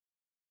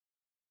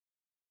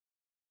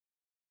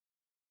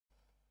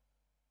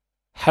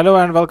Hello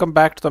and welcome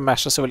back to the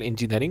Master Civil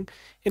Engineering.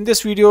 In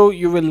this video,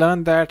 you will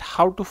learn that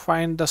how to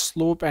find the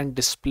slope and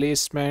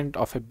displacement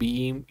of a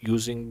beam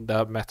using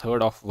the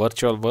method of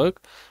virtual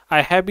work.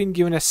 I have been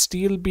given a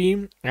steel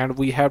beam and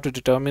we have to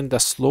determine the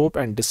slope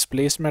and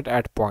displacement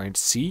at point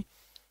C.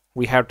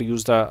 We have to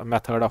use the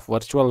method of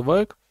virtual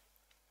work.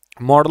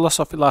 Modulus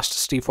of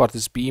elasticity for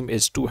this beam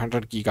is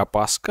 200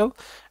 gigapascal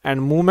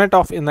and moment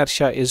of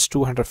inertia is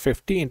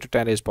 250 into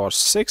 10 raised power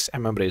 6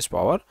 mm raised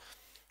power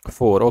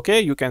 4.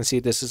 Okay, you can see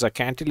this is a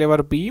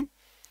cantilever beam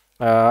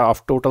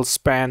of total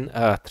span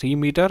 3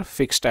 meter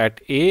fixed at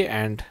A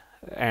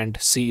and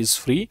C is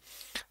free.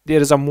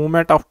 There is a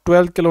moment of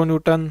 12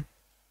 kilonewton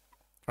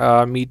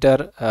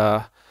meter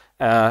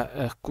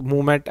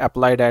movement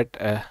applied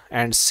at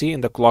and C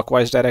in the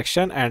clockwise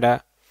direction, and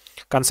a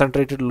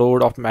concentrated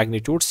load of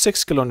magnitude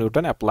 6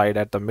 kilonewton applied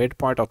at the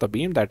midpoint of the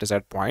beam, that is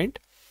at point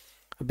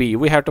B.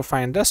 We have to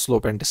find the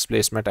slope and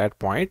displacement at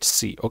point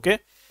C. Okay,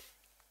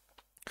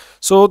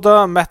 so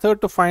the method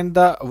to find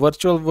the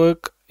virtual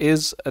work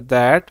is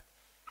that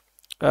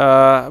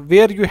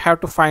where you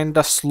have to find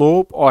the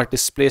slope or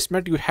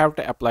displacement, you have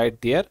to apply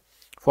it there.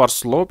 For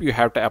slope, you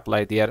have to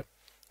apply their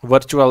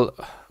virtual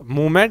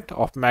movement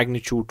of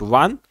magnitude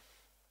 1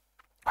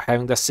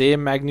 having the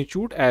same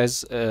magnitude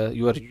as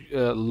your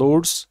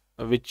loads,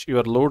 which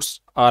your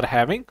loads are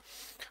having.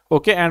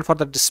 Okay, and for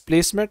the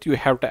displacement, you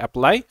have to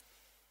apply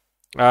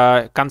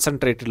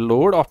concentrated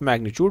load of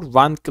magnitude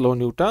 1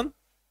 kilonewton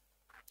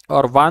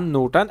or 1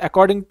 newton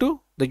according to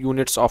the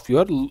units of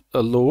your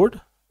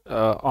load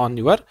on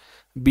your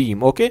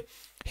beam. Okay,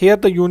 here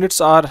the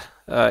units are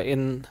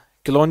in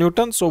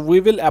kilonewton, so we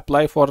will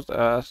apply for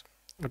to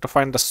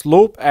find the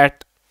slope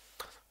at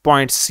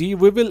point C.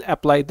 We will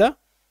apply the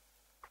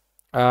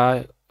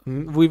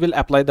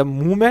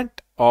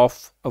movement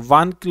of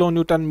 1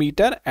 kilonewton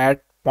meter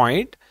at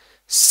point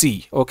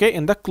C, okay,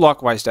 in the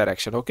clockwise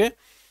direction. Okay,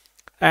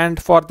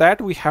 and for that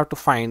we have to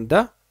find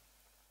the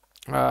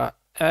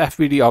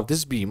FBD of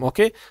this beam.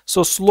 Okay,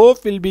 so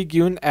slope will be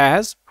given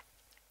as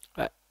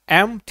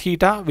m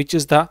theta, which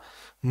is the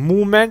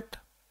movement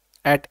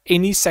at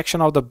any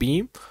section of the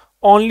beam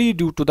only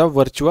due to the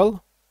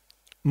virtual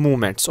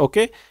movements.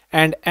 Okay,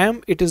 and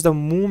m, it is the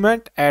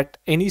movement at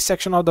any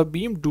section of the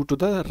beam due to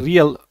the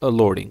real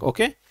loading.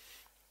 Okay,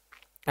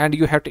 and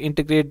you have to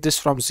integrate this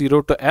from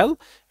 0 to L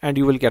and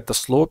you will get the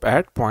slope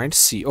at point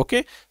C.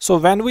 Okay, so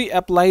when we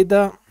apply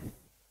the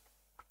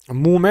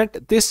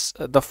movement, this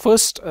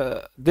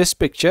this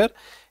picture,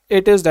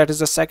 it is, that is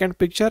the second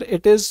picture,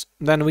 it is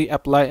when we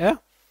apply a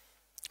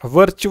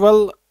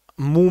virtual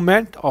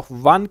movement of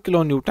 1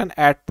 kilonewton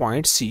at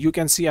point C. You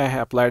can see I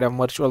have applied a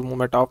virtual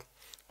movement of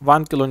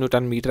 1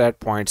 kilonewton meter at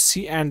point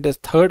C, and the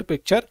third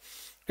picture,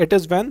 it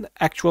is when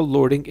actual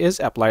loading is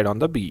applied on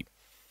the beam.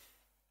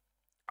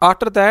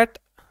 After that,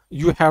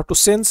 you have to,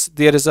 since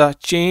there is a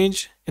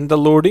change in the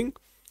loading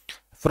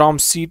from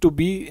C to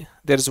B,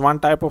 there is one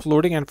type of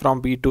loading, and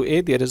from B to A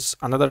there is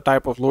another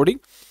type of loading,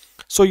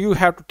 so you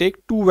have to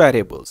take two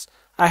variables.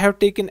 I have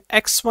taken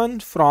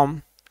x1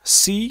 from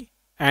C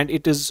and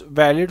it is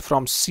valid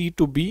from C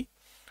to B,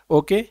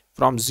 okay,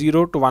 from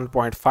 0 to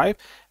 1.5,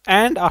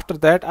 and after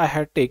that I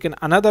have taken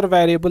another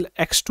variable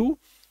x2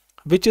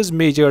 which is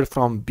measured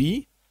from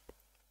B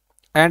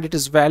and it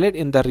is valid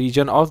in the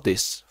region of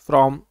this,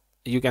 from,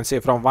 you can say,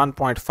 from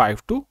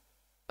 1.5 to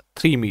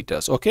 3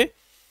 meters. Okay,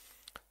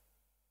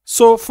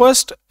 so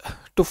first,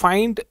 to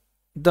find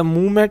the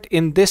movement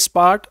in this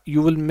part,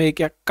 you will make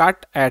a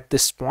cut at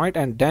this point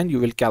and then you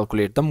will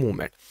calculate the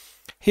movement.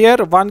 Here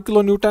 1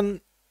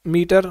 kilonewton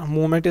meter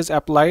movement is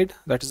applied,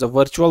 that is a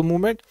virtual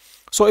movement.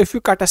 So if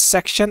you cut a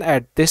section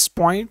at this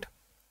point,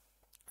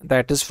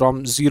 that is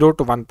from 0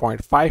 to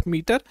 1.5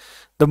 meter,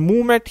 the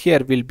movement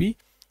here will be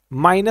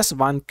minus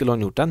 1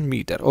 kilonewton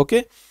meter.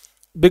 Okay,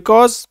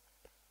 because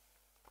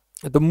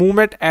the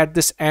movement at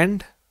this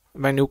end,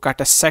 when you cut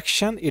a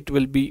section, it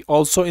will be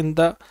also in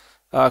the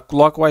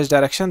clockwise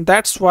direction.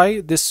 That's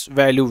why this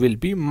value will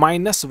be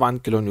minus 1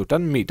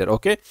 kilonewton meter.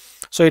 Okay,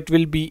 so it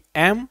will be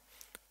m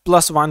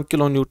plus 1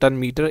 kilonewton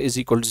meter is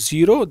equal to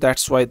 0.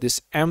 That's why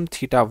this m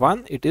theta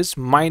 1, it is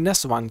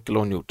minus 1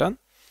 kilonewton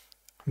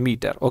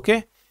meter.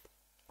 Okay,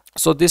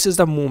 so this is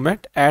the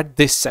movement at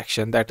this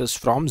section, that is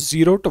from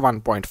 0 to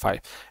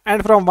 1.5,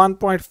 and from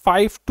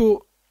 1.5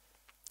 to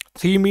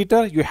 3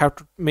 meter you have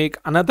to make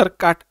another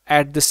cut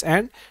at this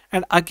end,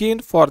 and again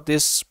for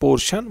this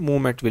portion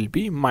movement will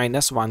be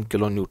minus 1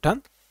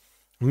 kilonewton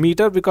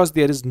meter, because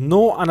there is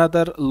no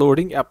another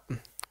loading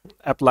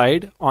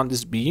applied on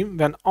this beam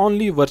when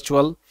only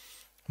virtual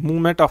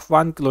movement of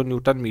 1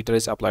 kilonewton meter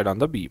is applied on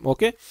the beam.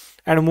 Okay,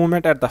 and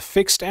movement at the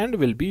fixed end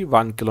will be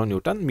 1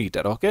 kilonewton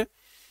meter. Okay,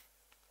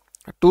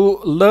 to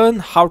learn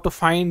how to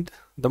find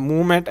the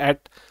movement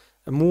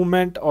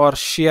or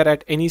shear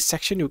at any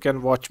section, you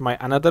can watch my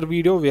another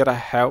video where I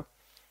have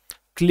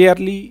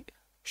clearly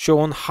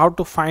shown how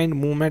to find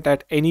movement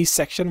at any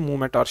section,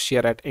 movement or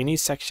shear at any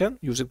section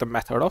using the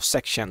method of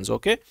sections.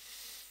 Okay,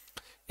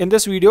 in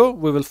this video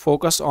we will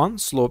focus on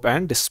slope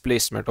and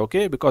displacement.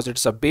 Okay, because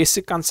it's a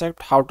basic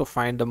concept how to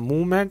find the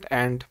movement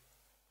and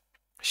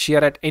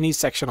shear at any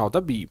section of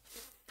the beam.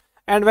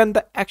 And when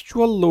the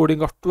actual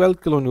loading of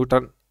 12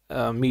 kilonewton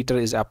meter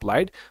is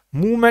applied,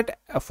 movement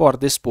for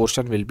this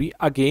portion will be,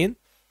 again,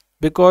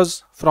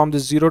 because from the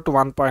 0 to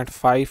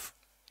 1.5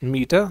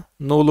 meter,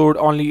 no load,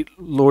 only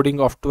loading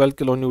of 12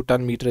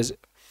 kilonewton meter is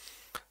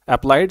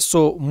applied,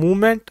 so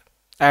movement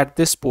at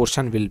this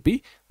portion will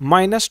be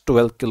minus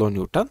 12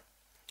 kilonewton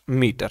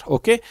meter.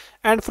 Okay,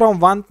 and from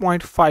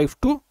 1.5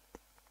 to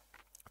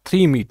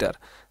 3 meter,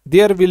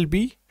 there will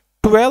be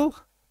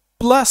 12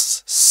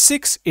 plus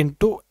 6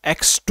 into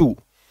x2,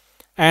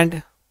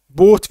 and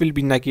both will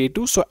be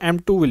negative, so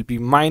m2 will be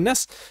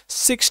minus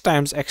 6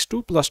 times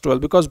x2 plus 12,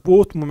 because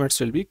both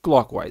movements will be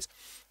clockwise.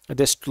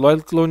 This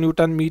 12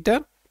 kilonewton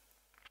meter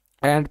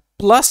and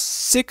plus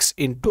 6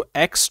 into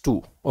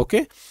x2.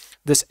 Okay,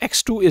 this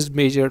x2 is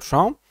measured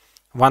from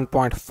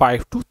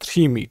 1.5 to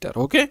 3 meter.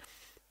 Okay,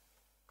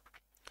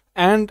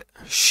 and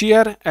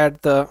shear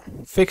at the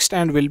fixed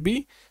end will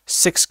be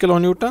 6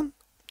 kilonewton,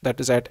 that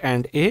is at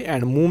end A,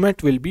 and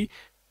movement will be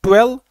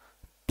 12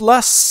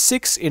 plus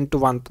 6 into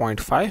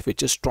 1.5,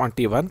 which is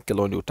 21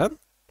 kilonewton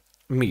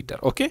meter.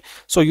 Okay,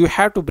 so you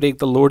have to break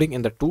the loading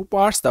in the two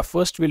parts. The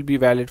first will be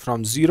valid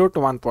from 0 to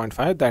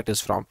 1.5, that is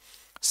from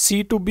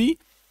C to B.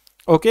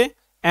 Okay,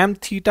 m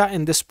theta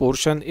in this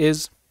portion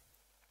is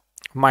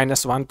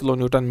minus 1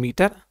 kilonewton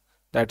meter,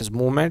 that is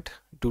movement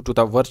due to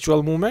the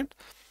virtual movement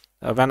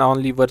when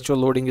only virtual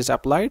loading is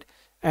applied,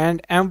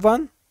 and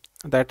m1,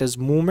 that is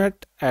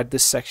movement at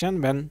this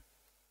section when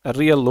a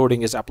real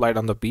loading is applied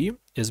on the beam,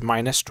 is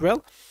minus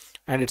 12,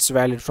 and it's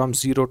valid from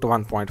 0 to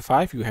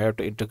 1.5. You have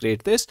to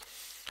integrate this.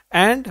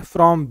 And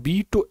from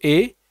B to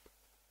A,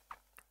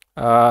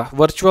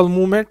 virtual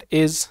movement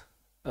is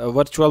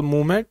virtual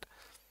movement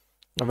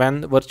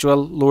when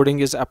virtual loading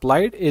is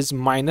applied is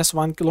minus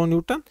 1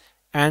 kilonewton,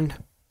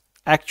 and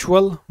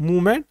actual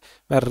movement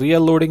where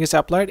real loading is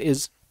applied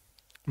is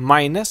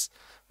minus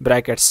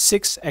bracket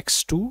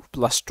 6x2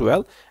 plus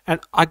 12,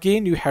 and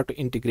again you have to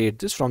integrate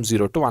this from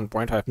 0 to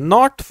 1.5,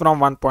 not from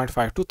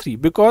 1.5 to 3,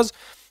 because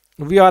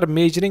we are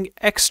measuring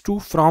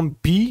x2 from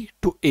B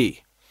to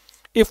A.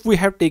 If we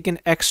have taken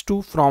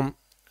x2 from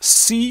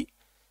C,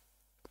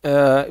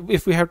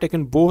 if we have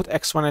taken both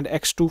x1 and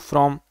x2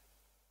 from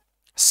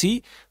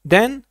C,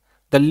 then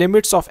the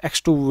limits of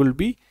x2 will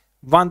be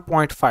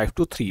 1.5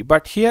 to 3,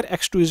 but here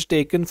x2 is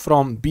taken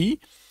from B,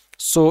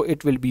 so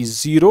it will be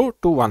 0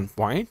 to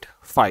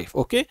 1.5.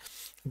 Okay,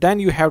 then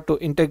you have to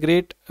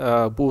integrate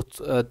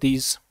both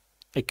these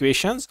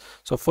equations.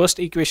 So first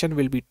equation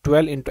will be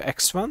 12 into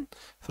x1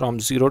 from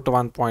 0 to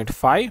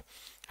 1.5,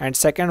 and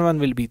second one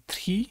will be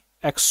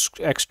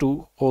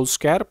 3x2 whole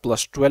square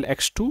plus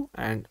 12x2,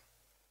 and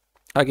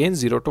again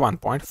 0 to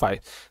 1.5.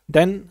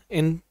 Then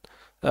in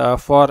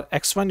for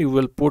x1 you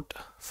will put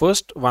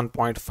first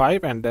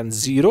 1.5 and then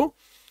 0,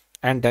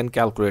 and then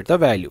calculate the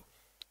value.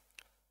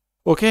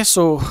 Okay,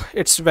 so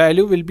its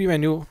value will be,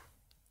 when you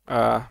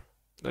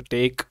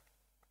take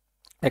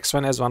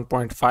x1 as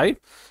 1.5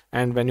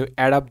 and when you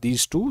add up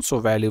these two, so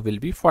value will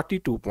be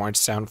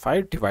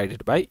 42.75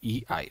 divided by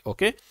EI.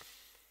 Okay,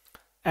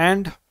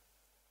 and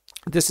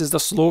this is the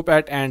slope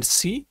at end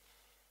C.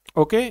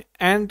 Okay,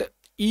 and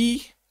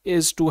E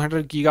is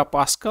 200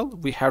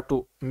 gigapascal. We have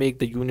to make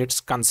the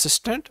units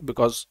consistent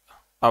because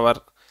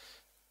our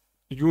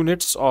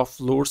units of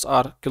loads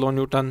are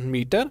kilonewton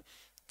meter.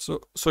 So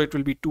it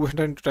will be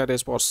 200 into 10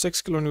 raised power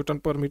 6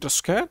 kilonewton per meter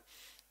square.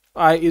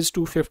 I is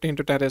 250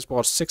 into 10 raised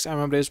power 6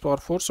 mm raised power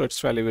 4. So its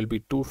value will be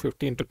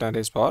 250 into 10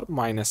 raised power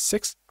minus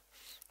 6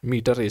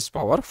 meter raised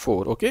power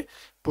 4. Okay,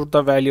 put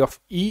the value of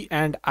E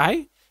and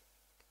I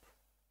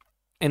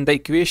in the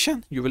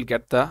equation, you will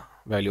get the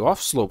value of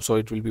slope. So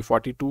it will be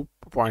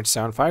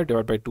 42.75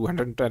 divided by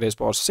 200 into 10 raised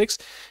power 6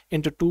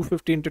 into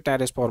 250 into 10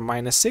 raised power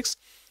minus 6,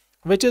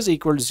 which is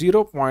equal to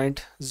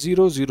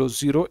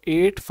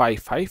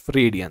 0.000855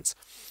 radians,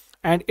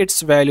 and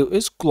its value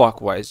is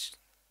clockwise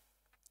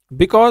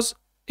because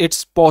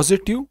it's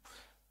positive.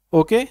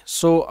 Okay,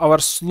 so our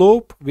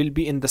slope will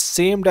be in the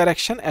same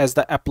direction as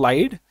the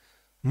applied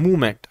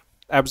movement,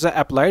 as the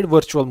applied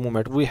virtual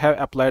movement. We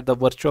have applied the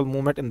virtual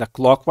movement in the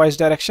clockwise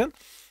direction,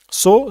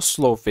 so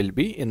slope will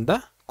be in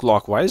the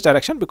clockwise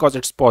direction because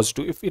it's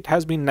positive. If it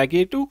has been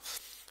negative,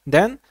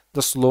 then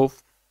the slope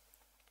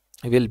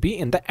will be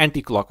in the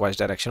anti-clockwise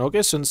direction.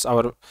 Okay, since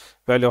our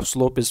value of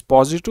slope is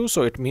positive,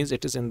 so it means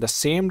it is in the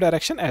same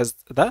direction as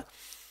the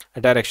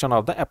direction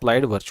of the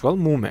applied virtual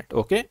movement.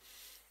 Okay,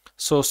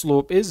 so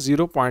slope is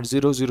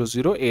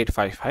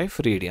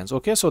 0.000855 radians.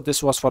 Okay, so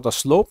this was for the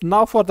slope.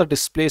 Now for the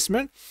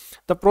displacement,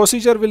 the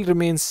procedure will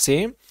remain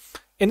same.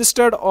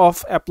 Instead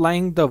of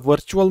applying the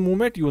virtual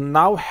movement, you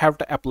now have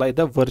to apply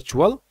the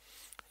virtual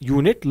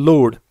unit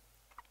load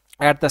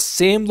at the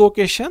same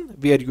location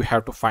where you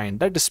have to find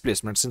the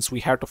displacement. Since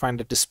we have to find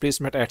the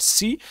displacement at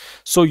C,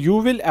 so you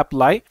will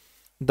apply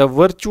the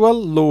virtual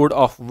load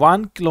of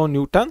 1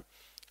 kilonewton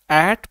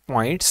at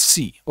point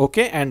C.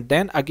 Okay, and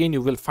then again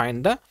you will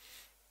find the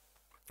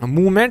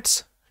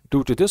movements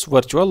due to this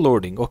virtual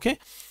loading. Okay,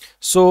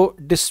 so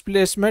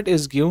displacement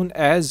is given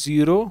as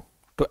 0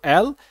 to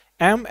L.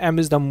 M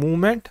is the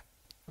movement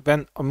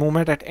when a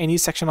movement at any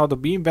section of the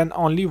beam when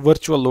only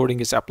virtual loading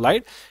is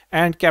applied,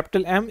 and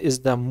capital M is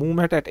the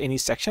movement at any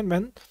section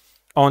when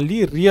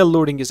only real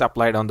loading is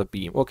applied on the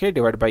beam. Okay,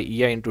 divided by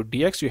EI into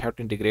dx. You have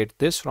to integrate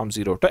this from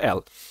 0 to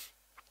L.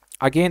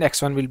 Again,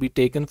 x1 will be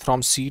taken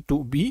from C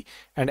to B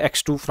and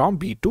x2 from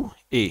B to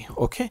A.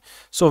 Okay,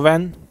 so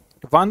when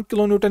 1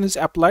 kilonewton is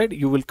applied,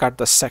 you will cut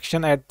the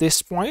section at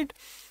this point.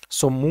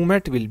 So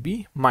movement will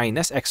be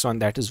minus x1,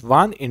 that is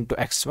 1 into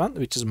x1,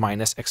 which is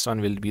minus x1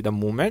 will be the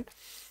movement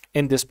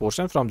in this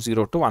portion from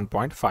 0 to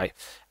 1.5.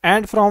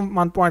 And from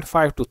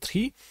 1.5 to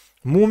 3,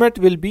 movement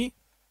will be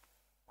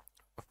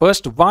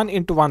first 1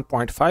 into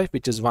 1.5,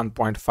 which is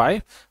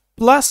 1.5,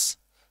 plus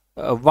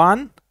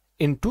 1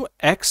 into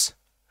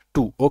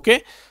x2.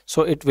 Okay,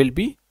 so it will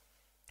be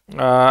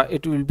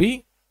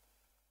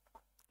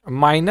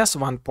minus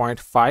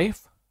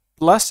 1.5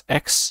 plus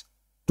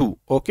x2.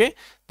 Okay,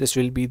 this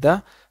will be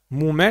the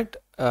movement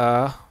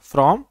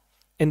from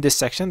in this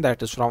section,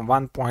 that is from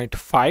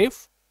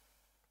 1.5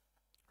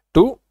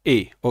 to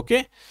A.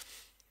 Okay,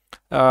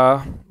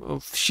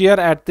 shear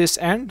at this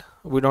end,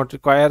 we don't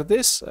require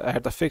this.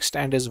 At the fixed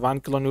end is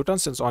 1 kilonewton,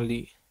 since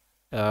only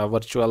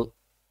virtual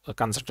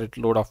concentrated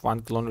load of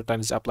 1 kilonewton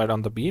is applied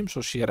on the beam.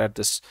 So shear at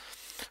this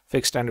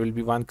fixed end will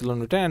be 1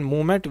 kilonewton, and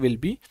movement will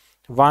be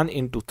 1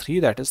 into 3,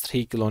 that is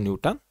 3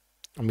 kilonewton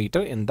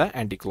meter in the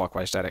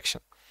anti-clockwise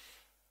direction.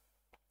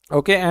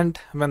 Okay, and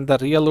when the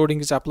real loading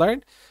is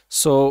applied,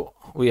 so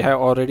we have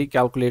already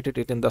calculated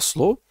it in the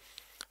slope.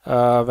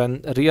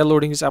 When real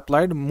loading is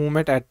applied,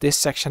 movement at this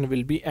section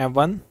will be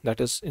m1, that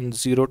is in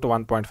 0 to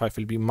 1.5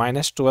 will be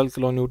minus 12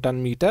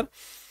 kilonewton meter,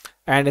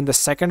 and in the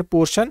second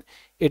portion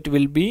it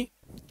will be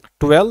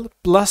 12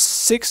 plus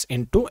 6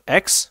 into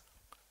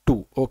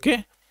x2.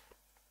 Okay,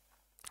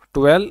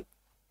 12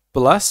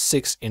 plus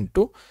 6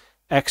 into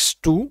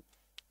x2,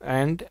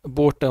 and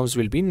both terms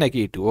will be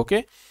negative.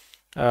 Okay,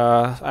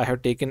 I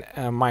have taken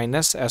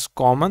minus as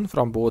common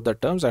from both the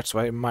terms, that's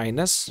why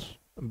minus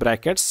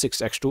bracket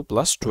 6x2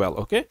 plus 12.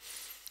 Okay,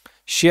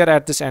 shear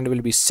at this end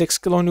will be 6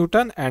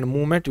 kilonewton, and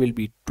movement will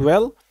be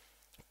 12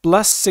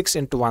 plus 6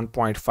 into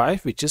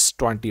 1.5, which is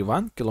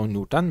 21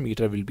 kilonewton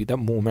meter will be the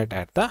movement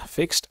at the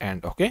fixed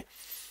end. Okay,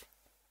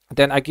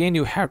 then again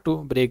you have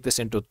to break this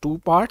into two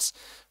parts.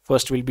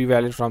 First will be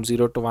valid from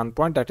 0 to 1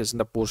 point, that is in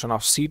the portion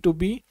of C to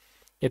B.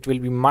 It will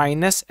be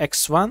minus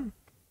x1.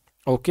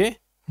 Okay,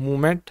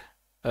 movement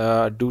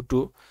due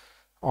to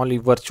only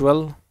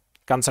virtual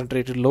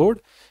concentrated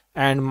load,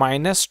 and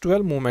minus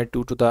 12 movement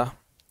due to the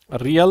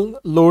real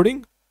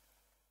loading.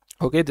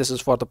 Okay, this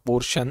is for the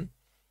portion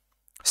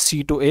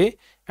C to A,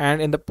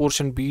 and in the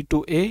portion B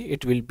to A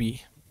it will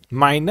be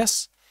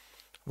minus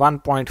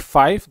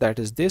 1.5, that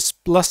is this,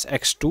 plus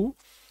x2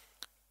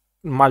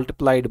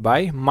 multiplied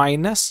by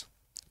minus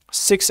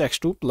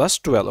 6x2 plus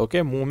 12.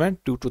 Okay,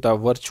 movement due to the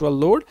virtual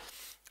load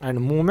and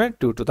movement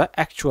due to the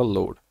actual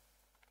load.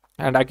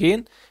 And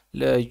again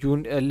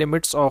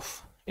limits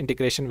of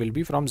integration will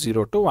be from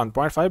 0 to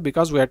 1.5,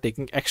 because we are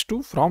taking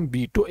x2 from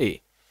B to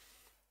A.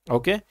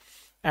 Okay,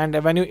 and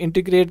when you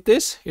integrate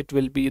this, it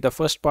will be, the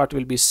first part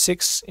will be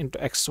 6 into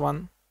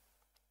x1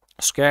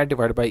 square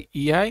divided by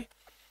EI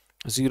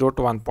 0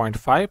 to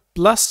 1.5,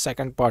 plus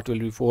second part will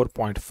be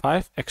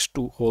 4.5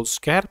 x2 whole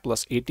square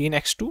plus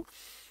 18x2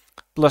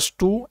 plus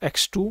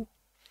 2x2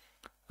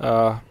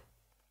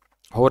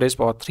 whole raised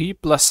power 3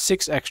 plus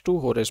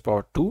 6x2 whole raised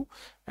power 2,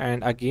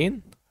 and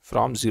again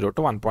from 0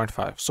 to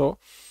 1.5. So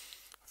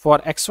for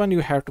x1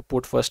 you have to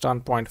put first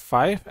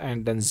 1.5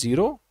 and then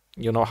 0.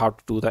 You know how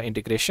to do the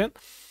integration.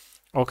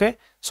 Okay,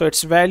 so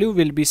its value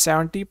will be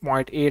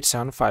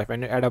 70.875.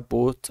 When you add up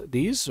both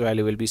these,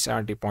 value will be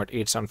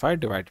 70.875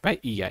 divided by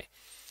EI.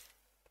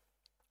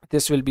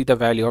 This will be the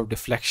value of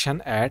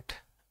deflection at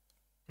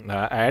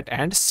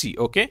and C.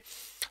 Okay,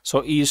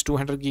 so E is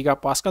 200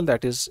 gigapascal,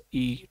 that is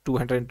E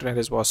 200 into 10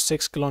 raised power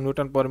 6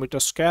 kilonewton per meter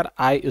square.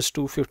 I is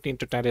 250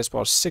 into 10 raised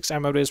power 6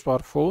 mm raised power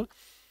 4,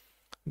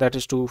 that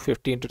is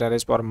 250 into 10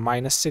 raised power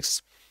minus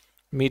 6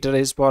 meter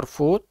raised power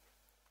 4.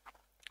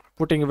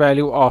 Putting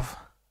value of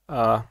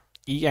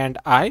E and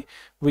I,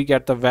 we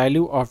get the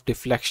value of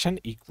deflection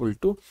equal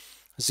to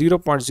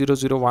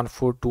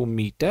 0.00142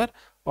 meter,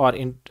 or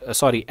in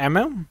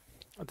mm.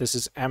 This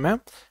is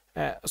mm.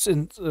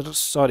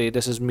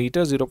 This is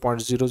meter,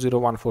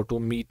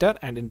 0.00142 meter,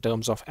 and in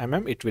terms of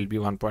mm it will be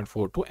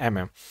 1.42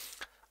 mm.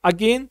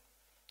 Again,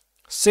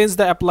 since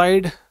the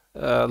applied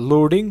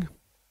loading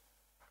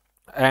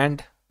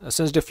and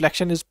since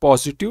deflection is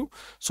positive,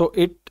 so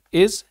it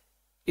is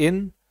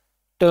in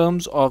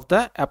terms of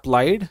the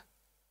applied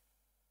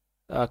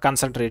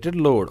concentrated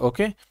load.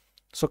 Okay,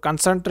 so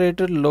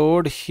concentrated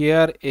load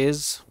here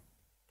is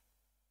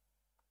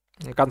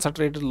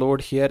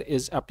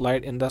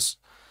applied in the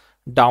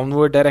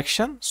downward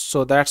direction,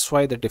 so that's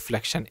why the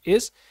deflection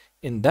is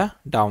in the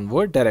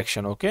downward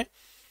direction. Okay,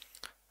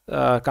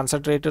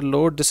 concentrated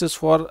load,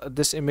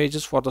 this image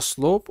is for the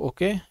slope.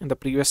 Okay, in the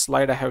previous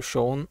slide I have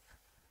shown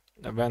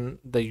when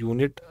the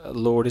unit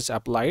load is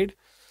applied.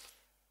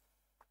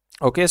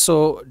 Okay,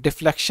 so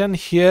deflection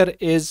here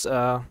is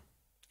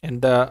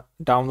in the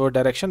downward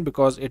direction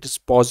because it is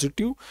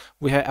positive.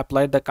 We have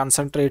applied the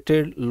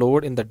concentrated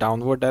load in the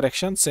downward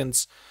direction.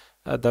 Since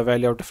the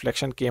value of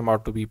deflection came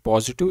out to be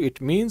positive, it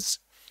means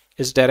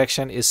its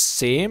direction is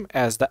same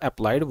as the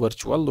applied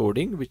virtual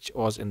loading which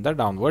was in the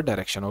downward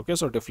direction. Okay,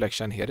 so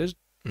deflection here is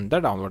in the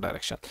downward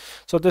direction.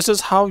 So this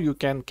is how you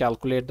can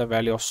calculate the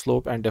value of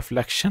slope and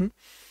deflection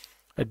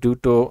due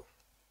to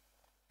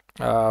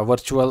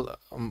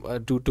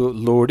due to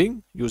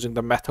loading using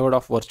the method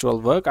of virtual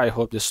work. I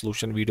hope this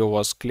solution video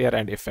was clear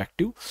and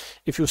effective.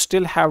 If you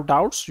still have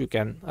doubts, you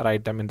can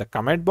write them in the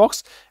comment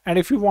box. And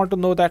if you want to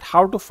know that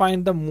how to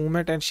find the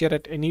moment and shear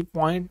at any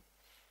point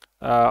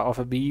of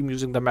a beam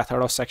using the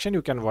method of section,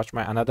 you can watch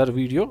my another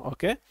video.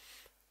 Okay,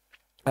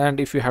 and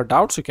if you have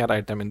doubts, you can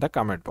write them in the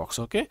comment box.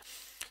 Okay,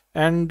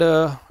 and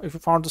if you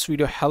found this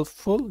video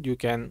helpful, you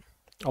can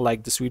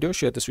like this video,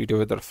 share this video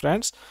with your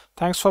friends.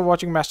 Thanks for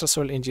watching Master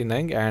Civil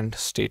Engineering, and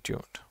stay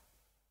tuned.